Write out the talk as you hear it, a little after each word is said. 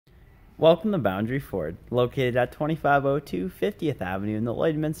Welcome to Boundary Ford, located at 2502 50th Avenue in the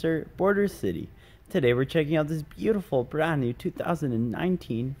Lloydminster, Border City. Today we're checking out this beautiful brand new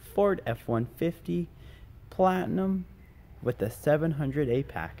 2019 Ford F-150 Platinum with the 700A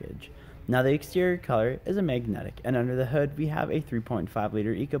package. Now the exterior color is a magnetic, and under the hood we have a 3.5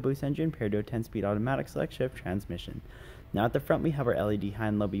 liter EcoBoost engine paired to a 10-speed automatic select shift transmission. Now at the front we have our LED high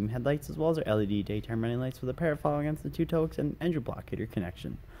and low beam headlights as well as our LED daytime running lights with a pair of fog lamps, the two tows, and engine blocker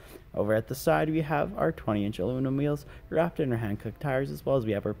connection. Over at the side we have our 20-inch aluminum wheels wrapped in our hand-cooked tires, as well as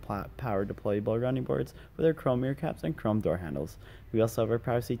we have our power deployable running boards with our chrome mirror caps and chrome door handles. We also have our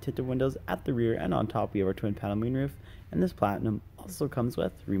privacy tinted windows at the rear, and on top we have our twin panel moonroof, and this Platinum also comes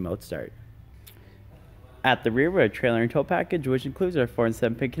with remote start. At the rear, we have a trailer and tow package, which includes our 4 and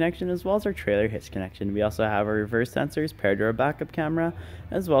 7-pin connection as well as our trailer hitch connection. We also have our reverse sensors paired to our backup camera,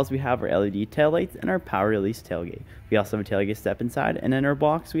 as well as we have our LED taillights and our power release tailgate. We also have a tailgate step inside, and in our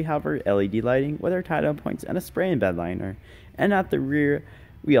box we have our LED lighting with our tie-down points and a spray and bed liner. And at the rear,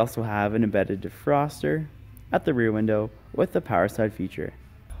 we also have an embedded defroster at the rear window with the power side feature.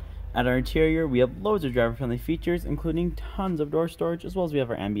 At our interior, we have loads of driver-friendly features, including tons of door storage, as well as we have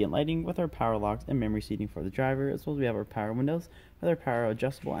our ambient lighting with our power locks and memory seating for the driver, as well as we have our power windows with our power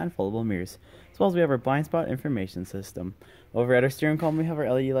adjustable and foldable mirrors, as well as we have our blind spot information system. Over at our steering column, we have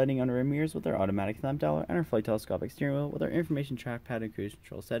our LED lighting under our mirrors with our automatic lamp dial and our fully telescopic steering wheel with our information trackpad and cruise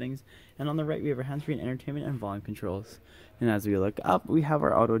control settings. And on the right, we have our hands-free entertainment and volume controls. And as we look up, we have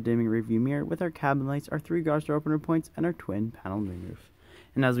our auto-dimming rearview mirror with our cabin lights, our 3 garage door opener points, and our twin panel moonroof.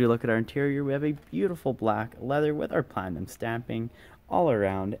 And as we look at our interior, we have a beautiful black leather with our platinum stamping all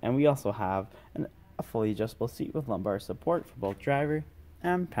around, and we also have a fully adjustable seat with lumbar support for both driver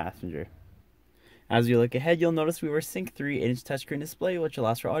and passenger. As we look ahead, you'll notice we have our Sync 3 8-inch touchscreen display, which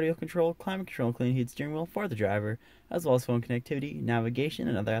allows for audio control, climate control, and clean heated steering wheel for the driver, as well as phone connectivity, navigation,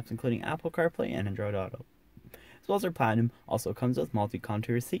 and other apps including Apple CarPlay and Android Auto. As well as our Platinum also comes with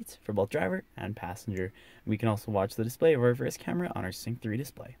multi-contour seats for both driver and passenger. We can also watch the display of our reverse camera on our Sync 3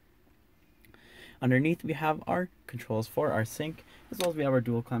 display. Underneath we have our controls for our Sync, as well as we have our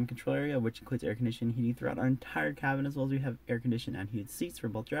dual climate control area, which includes air conditioning and heating throughout our entire cabin, as well as we have air conditioned and heated seats for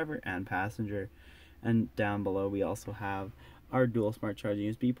both driver and passenger. And down below we also have our dual smart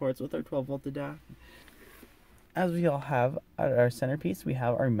charging USB ports with our 12-volt adapter. As we all have at our centerpiece, we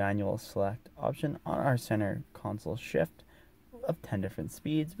have our manual select option on our center console shift of 10 different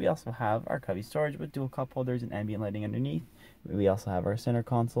speeds. We also have our cubby storage with dual cup holders and ambient lighting underneath. We also have our center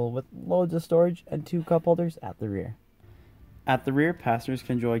console with loads of storage and 2 cup holders at the rear. At the rear, passengers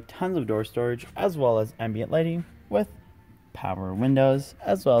can enjoy tons of door storage as well as ambient lighting with power windows,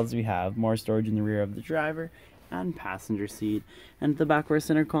 as well as we have more storage in the rear of the driver and passenger seat. And at the back of our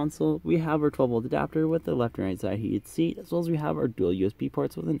center console, we have our 12-volt adapter with the left and right side heated seat, as well as we have our dual USB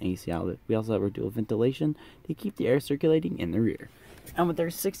ports with an AC outlet. We also have our dual ventilation to keep the air circulating in the rear. And with our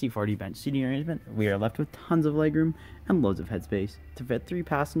 60/40 bench seating arrangement, we are left with tons of legroom and loads of headspace to fit 3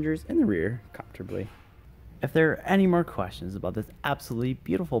 passengers in the rear comfortably. If there are any more questions about this absolutely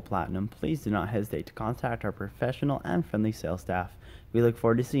beautiful Platinum, please do not hesitate to contact our professional and friendly sales staff. We look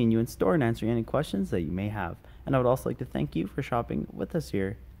forward to seeing you in store and answering any questions that you may have. And I would also like to thank you for shopping with us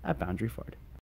here at Boundary Ford.